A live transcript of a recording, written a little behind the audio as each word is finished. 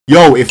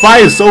Yo, it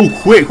fires so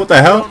quick. What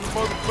the hell?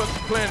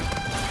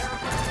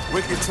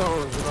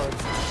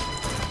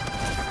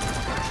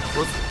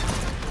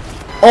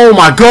 Oh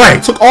my god,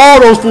 it took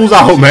all those fools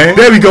out, man.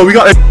 There we go, we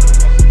got it.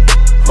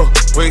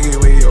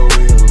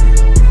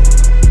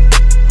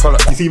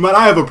 You see, man,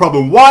 I have a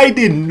problem. Why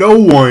did no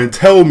one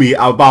tell me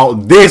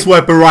about this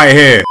weapon right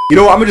here? You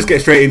know what, I'm gonna just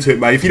get straight into it,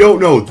 man. If you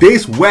don't know,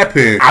 this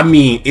weapon, I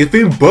mean, it's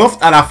been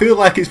buffed and I feel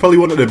like it's probably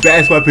one of the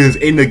best weapons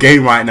in the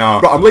game right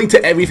now. But I'm late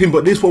to everything,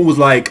 but this one was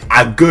like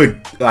a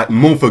good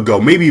month ago,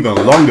 maybe even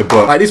longer.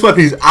 But like, this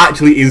weapon is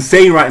actually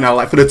insane right now.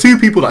 Like, for the 2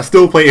 people that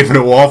still play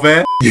Infinite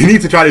Warfare, you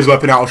need to try this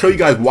weapon out. I'll show you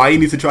guys why you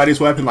need to try this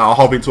weapon. Like, I'll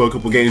hop into a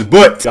couple games,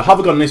 but I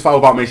haven't gotten this far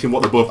without mentioning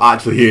what the buff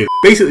actually is.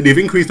 Basically, they've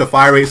increased the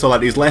fire rate, so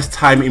like there's less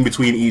time in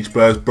between each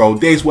burst, bro.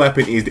 This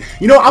weapon is,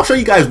 you know, I'll show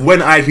you guys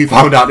when I actually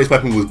found out this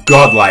weapon was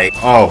godlike.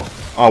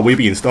 Oh, we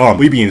being stormed.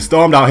 We being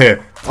stormed out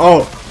here.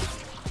 Oh,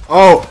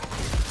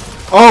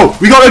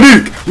 we got a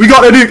nuke. We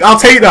got a nuke. I'll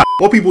take that.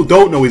 What people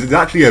don't know is it's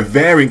actually a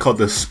variant called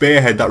the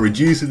Spearhead that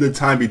reduces the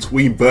time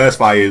between burst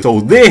fires. So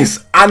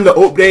this and the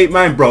update,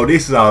 man, bro,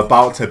 this is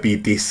about to be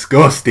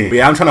disgusting. But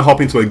yeah, I'm trying to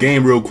hop into a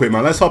game real quick,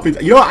 man. Let's hop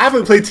into, you know what, I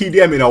haven't played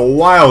TDM in a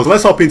while, so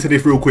let's hop into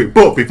this real quick.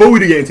 But before we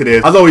do get into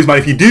this, as always, man,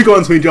 if you do go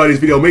on to enjoy this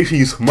video, make sure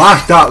you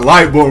smash that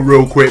like button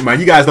real quick, man.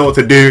 You guys know what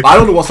to do. I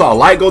don't know what sort of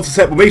like goal to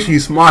set, but make sure you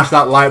smash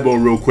that like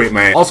button real quick,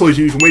 man. Also, as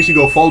usual, make sure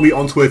you go follow me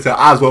on Twitter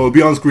as well. It'll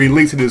be on screen,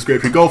 links in the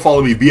description. Go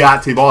follow me, be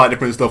active, all that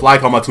different stuff.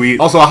 Like on my tweet.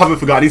 Also, I haven't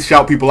forgotten, I need to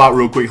shout people out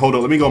real quick. Hold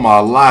up, let me go on my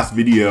last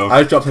video.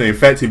 I just dropped an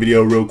infected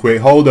video real quick.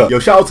 Hold up. Yo,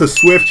 shout out to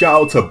Swift,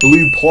 shout out to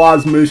Blue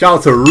Plasma, shout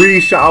out to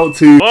Reese, shout out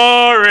to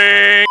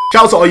Boring.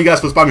 Shout out to all you guys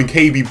for spamming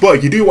KB. But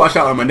if you do watch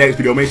out on my next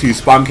video, make sure you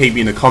spam KB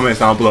in the comments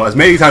down below as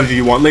many times as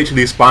you want.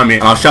 Literally spam it,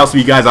 and I'll shout some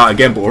of you guys out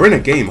again. But we're in a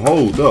game.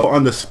 Hold up,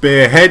 on the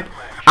Spearhead,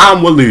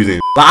 and we're losing.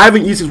 Like, I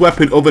haven't used this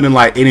weapon other than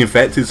like in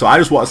infected, so I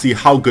just want to see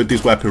how good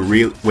this weapon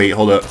really. Wait,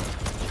 hold up.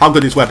 How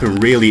good this weapon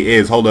really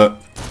is. Hold up.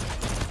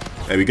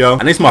 There we go.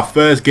 And it's my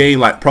first game,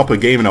 like proper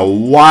game in a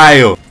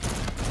while.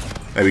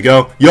 There we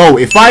go. Yo,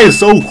 it fires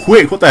so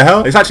quick. What the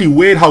hell? It's actually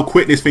weird how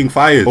quick this thing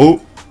fires. Oh,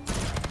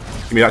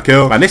 give me that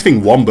kill. Man, this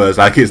thing one burst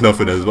like it's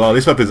nothing as well.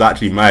 This weapon's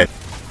actually mad.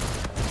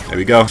 There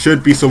we go.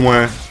 Should be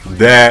somewhere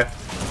there.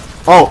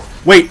 Oh,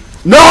 wait.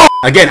 No!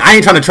 Again, I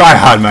ain't trying to try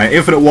hard, man.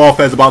 Infinite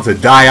Warfare's about to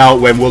die out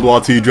when World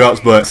War II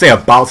drops, but say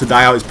about to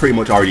die out, it's pretty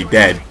much already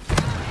dead.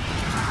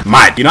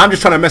 Mad. You know, I'm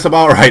just trying to mess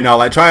about right now.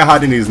 Like,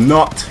 tryharding is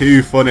not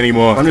too fun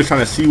anymore. I'm just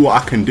trying to see what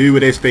I can do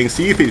with this thing.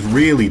 See if it's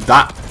really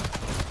that.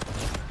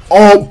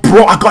 Oh,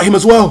 bro, I got him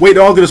as well. Wait,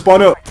 they're all going to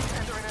spawn up.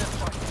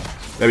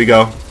 There we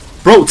go.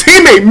 Bro,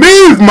 teammate,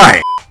 move,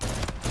 man.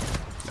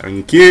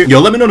 Thank you.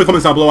 Yo, let me know in the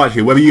comments down below,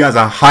 actually, whether you guys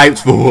are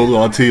hyped for World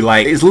War II.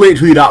 Like, it's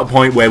literally that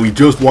point where we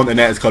just want the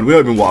next card. We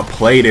don't even want to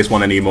play this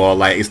one anymore.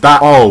 Like, it's that.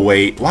 Oh,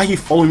 wait. Why are you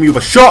following me with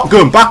a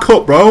shotgun? Back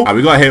up, bro. Alright,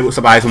 we got to hit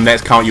some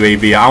next count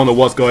UAV. I don't know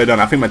what's going on.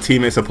 I think my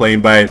teammates are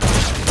playing bad.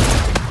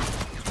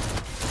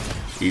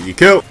 Easy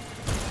kill.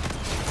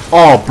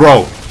 Oh,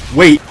 bro.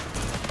 Wait.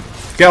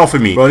 Get off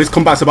of me. Bro, this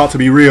comeback's about to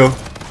be real.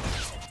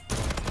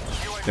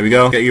 There we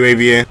go. Get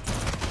UAV in.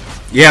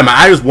 Yeah, man,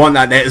 I just want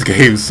that next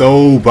game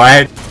so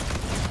bad.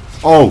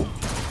 Oh.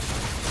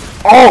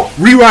 Oh,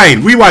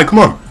 rewind. Rewind, come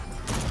on.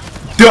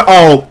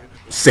 Oh,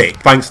 sick.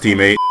 Thanks,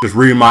 teammate. Just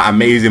ruined my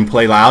amazing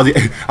play. Like,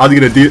 how's he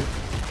gonna do it?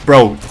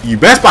 Bro, you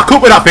best back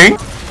up with that thing.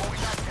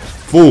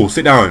 Fool,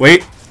 sit down.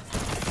 Wait.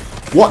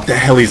 What the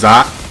hell is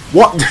that?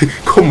 What?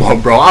 Come on,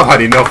 bro. I've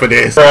had enough of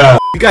this.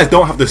 You guys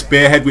don't have the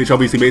Spearhead, which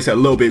obviously makes it a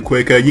little bit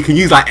quicker. You can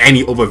use like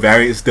any other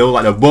variant still.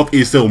 Like, the buff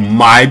is still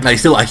mad. Like,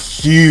 still a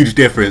huge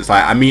difference.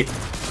 Like, I mean,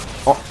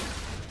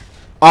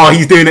 oh,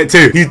 he's doing it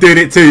too. He's doing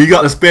it too. You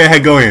got the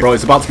Spearhead going. Bro,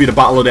 it's about to be the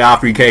battle of the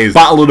R3Ks.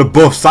 Battle of the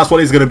buffs. That's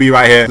what it's going to be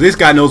right here. This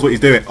guy knows what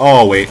he's doing.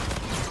 Oh, wait.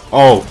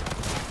 Oh.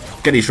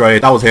 Get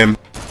destroyed. That was him.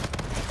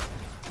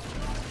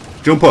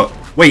 Jump up.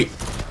 Wait.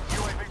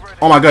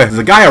 Oh my god. There's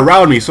a guy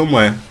around me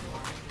somewhere.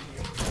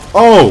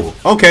 Oh,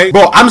 okay.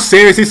 Bro, I'm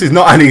serious. This is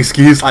not an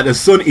excuse. Like, the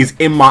sun is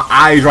in my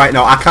eyes right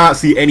now. I can't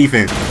see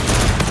anything.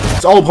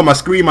 It's all up on my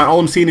screen, man. All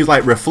I'm seeing is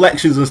like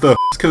reflections and stuff.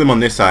 Let's kill him on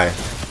this side.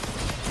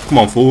 Come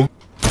on, fool.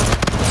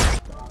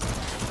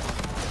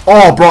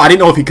 Oh, bro, I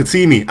didn't know if he could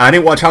see me. I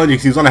didn't want to challenge him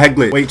because he was on a head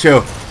glitch. Wait,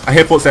 chill. I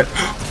hear footsteps.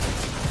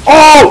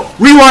 Oh,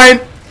 rewind.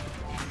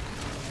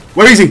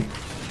 Where is he?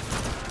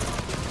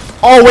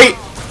 Oh, wait.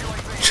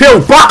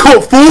 Chill. Back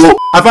up, fool.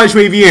 I've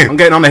actually UAV in. I'm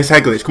getting on this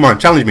head glitch. Come on,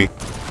 challenge me.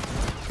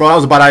 Bro, that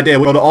was a bad idea.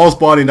 Bro, they're all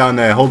spawning down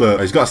there. Hold up.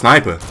 He's got a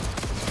sniper.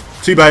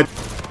 Too bad.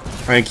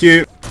 Thank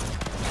you.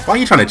 Why are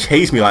you trying to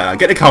chase me like that?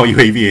 Get the counter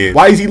UAV here.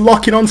 Why is he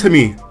locking onto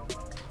me?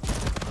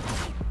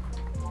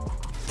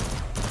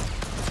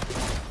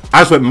 I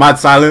just went mad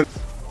silent.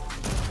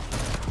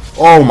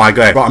 Oh my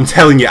god. Bro, I'm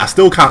telling you, I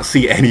still can't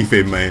see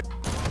anything, man.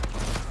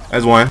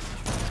 There's one.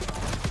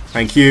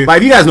 Thank you. Like,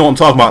 if you guys know what I'm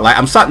talking about, like,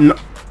 I'm sat...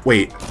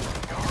 Wait.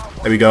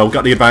 There we go.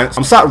 Got the advance.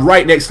 I'm sat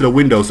right next to the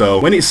window, so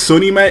when it's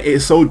sunny, man,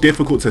 it's so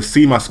difficult to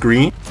see my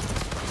screen.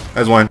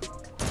 There's one.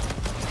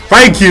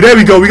 Thank you. There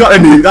we go. We got the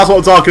nuke. That's what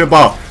I'm talking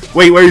about.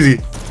 Wait, where is he?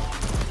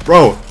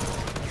 Bro.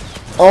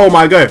 Oh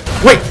my god.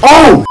 Wait.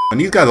 Oh! And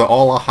these guys are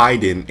all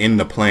hiding in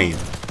the plane.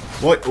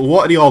 What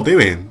are they all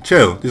doing?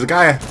 Chill. There's a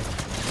guy.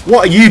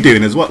 What are you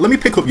doing as well? Let me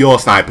pick up your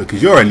sniper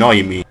because you're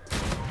annoying me.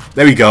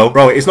 There we go.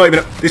 Bro, it's not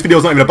even, this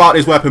video's not even about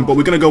this weapon, but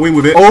we're going to go in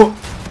with it. Oh!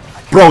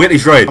 Bro, get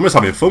destroyed. I'm just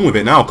having fun with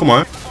it now. Come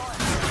on.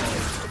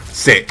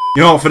 Sick.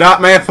 You know what? For that,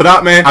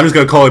 man, I'm just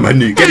going to call him a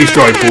nuke. Get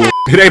destroyed, fool.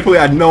 They probably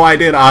had no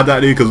idea that I had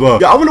that nuke as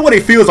well. Yeah, I wonder what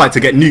it feels like to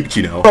get nuked,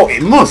 you know. Bro,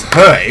 it must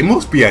hurt. It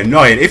must be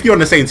annoying. If you're on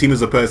the same team as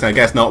the person, I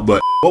guess not,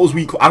 but what was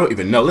I don't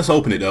even know. Let's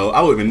open it, though.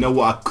 I don't even know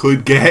what I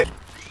could get.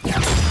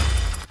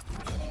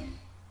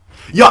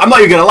 Yo, I'm not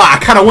even gonna lie,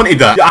 I kinda wanted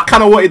that. Yo, I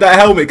kinda wanted that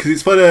helmet because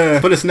it's for the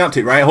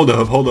snaptic, right? Hold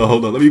up.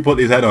 Let me put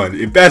this head on.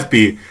 It best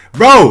be.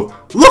 Bro,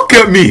 look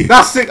at me.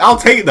 That's sick. I'll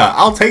take that.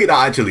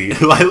 actually.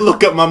 Like,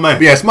 look at my man.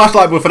 But yeah, smash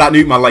like button for that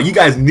nuke, man. Like, you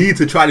guys need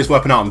to try this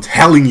weapon out. I'm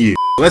telling you.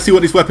 Let's see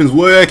what this weapon's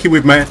working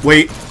with, man.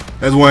 Wait,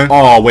 there's one.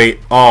 Oh, wait.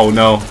 Oh,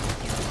 no.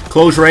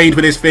 Close range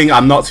with this thing,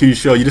 I'm not too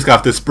sure. You just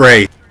have to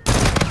spray.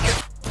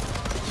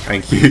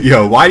 Thank you.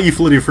 Yo, why are you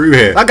flooding through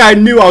here? That guy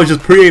knew I was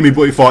just pre-aiming,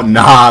 but he thought,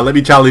 nah, let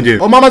me challenge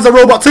him. Oh, my man's a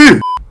robot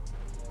too.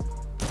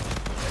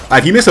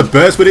 Like, if you miss a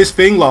burst with this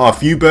thing, like a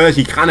few bursts,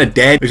 you're kind of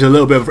dead. Which is a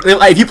little bit of,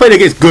 like, if you played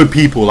against good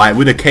people, like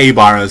with a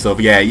K-bar and stuff,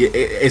 yeah,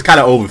 it's kind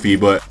of over for you,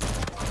 but...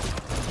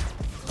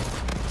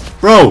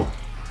 Bro,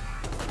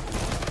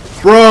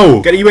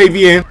 get a UAV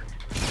in.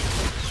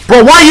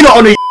 Bro, why are you not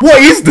on the...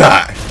 What is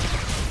that?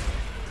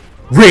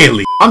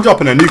 Really? I'm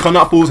dropping a nuke on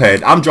that fool's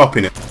head. I'm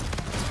dropping it.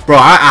 Bro,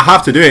 I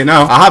have to do it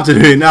now.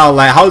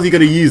 Like, how is he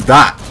going to use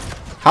that?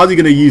 How's he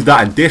going to use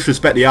that and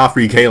disrespect the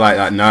R3K like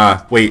that?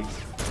 Nah, wait.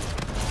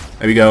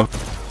 There we go.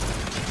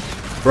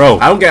 Bro,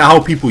 I don't get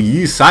how people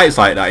use sights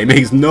like that. It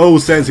makes no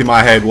sense in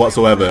my head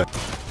whatsoever.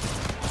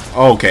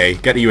 Okay,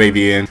 get the UAV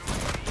in.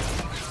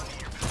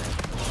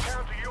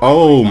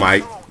 Oh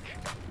my...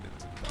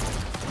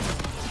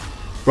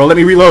 Bro, let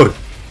me reload.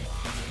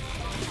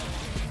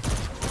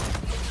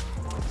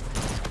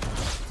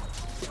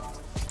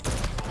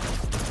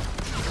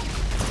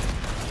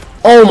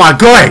 Oh my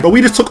god! But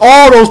we just took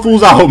all those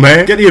fools out,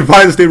 man. Get the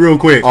advanced in real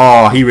quick.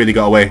 Oh, he really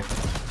got away.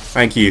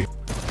 Thank you.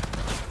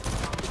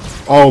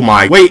 Oh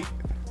my... Wait.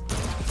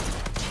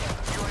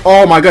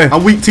 Oh my god.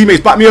 I'm weak,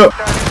 teammates. Back me up.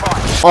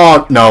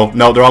 Oh, no.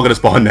 No, they're all gonna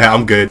spawn there.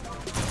 I'm good.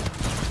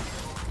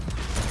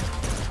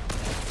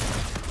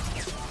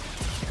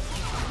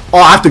 Oh,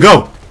 I have to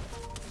go.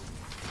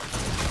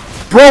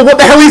 Bro, what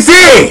the hell is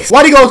this?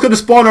 Why are you guys gonna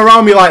spawn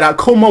around me like that?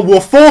 Come on, we're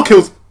 4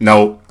 kills.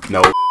 No.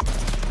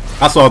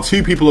 I saw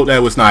 2 people up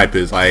there with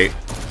snipers, like...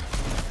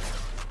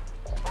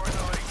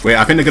 Wait,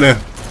 I think they're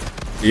gonna...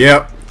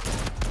 Yep.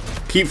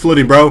 Keep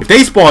flooding, bro. If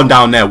they spawn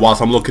down there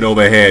whilst I'm looking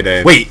over here,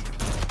 then... Wait.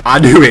 I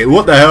knew it.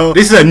 What the hell?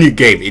 This is a nuke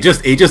game. It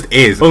just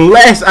is.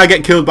 Unless I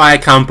get killed by a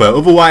camper.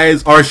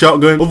 Otherwise, or a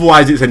shotgun.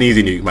 Otherwise, it's an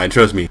easy nuke, man.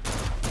 Trust me.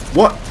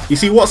 What? You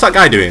see, what's that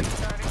guy doing?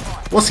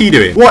 What's he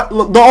doing? What?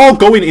 Look, they're all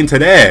going into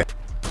there.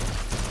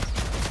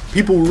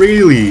 People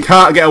really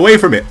can't get away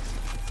from it.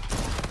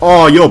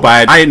 Oh, you're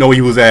bad. I didn't know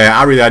he was there.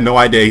 I really had no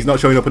idea. He's not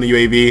showing up on the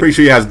UAV. Pretty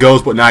sure he has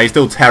ghosts, but nah, he's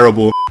still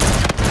terrible.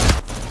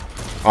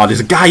 Oh, there's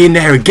a guy in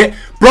there again.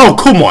 Bro,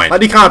 come on.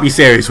 Like, they can't be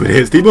serious with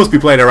this. They must be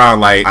playing around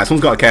like...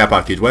 Someone's got a care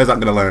package. Where's that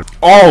gonna learn?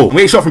 Oh,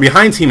 wait, shot from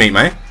behind, teammate,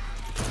 man.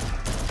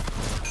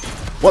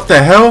 What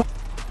the hell?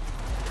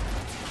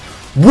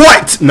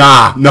 What?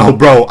 Nah, no,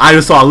 bro. I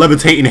just saw a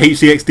levitating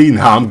HCXD.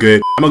 Nah, I'm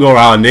good. I'm gonna go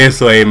around this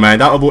way, man.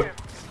 That other...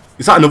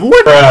 Is that another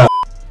one?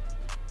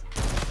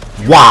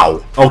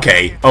 Wow.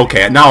 Okay.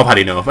 Now I've had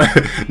enough.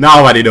 Now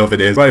I've had enough of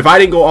this. But if I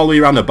didn't go all the way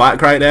around the back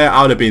right there,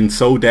 I would have been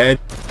so dead.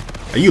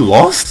 Are you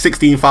lost?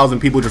 16,000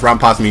 people just ran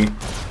past me.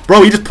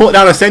 Bro, he just put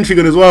down a sentry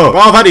gun as well.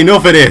 Bro, I've had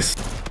enough of this.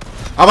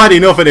 I've had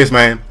enough of this,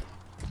 man.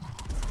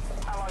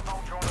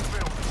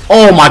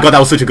 Oh my god, that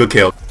was such a good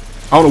kill.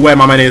 I don't know where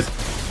my man is.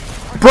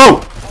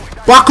 Bro,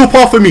 back up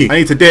off of me. I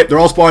need to dip. They're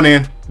all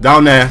spawning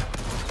down there.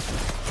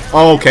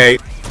 Okay.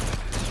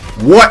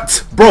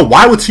 What? Bro,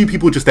 why were 2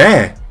 people just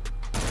there?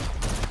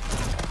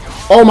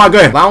 Oh my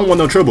god, I don't want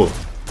no trouble.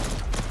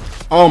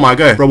 Oh my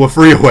god, bro, we're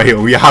 3 away.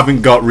 We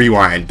haven't got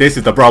rewind. This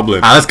is the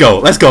problem. Let's go.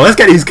 Let's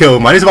get these kills,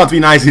 man. It's about to be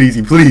nice and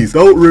easy. Please,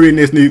 don't ruin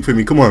this nuke for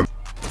me. Come on.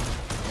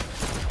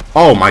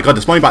 Oh my god,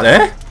 they're spawning back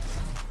there?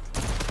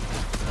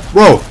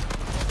 Bro.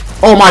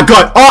 Oh my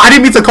god. Oh, I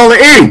didn't mean to call it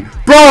in.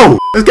 Bro,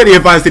 let's get the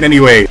advanced in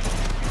anyway.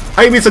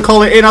 I didn't mean to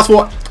call it in. That's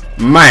what...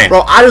 Man.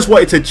 Bro, I just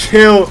wanted to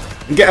chill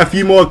and get a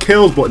few more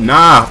kills, but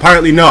nah,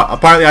 apparently not.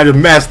 Apparently I just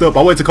messed up.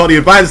 I wanted to call the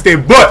advanced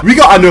in, but we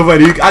got another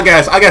nuke. I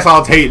guess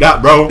I'll take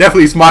that, bro.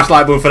 Definitely smash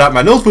like button for that,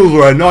 man. Those fools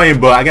were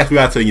annoying, but I guess we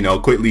had to, you know,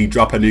 quickly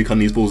drop a nuke on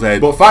these fools'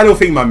 heads. But final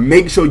thing, man,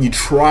 make sure you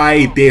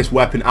try this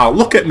weapon out.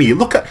 Look at me.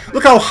 Look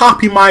how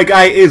happy my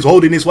guy is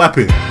holding this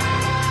weapon.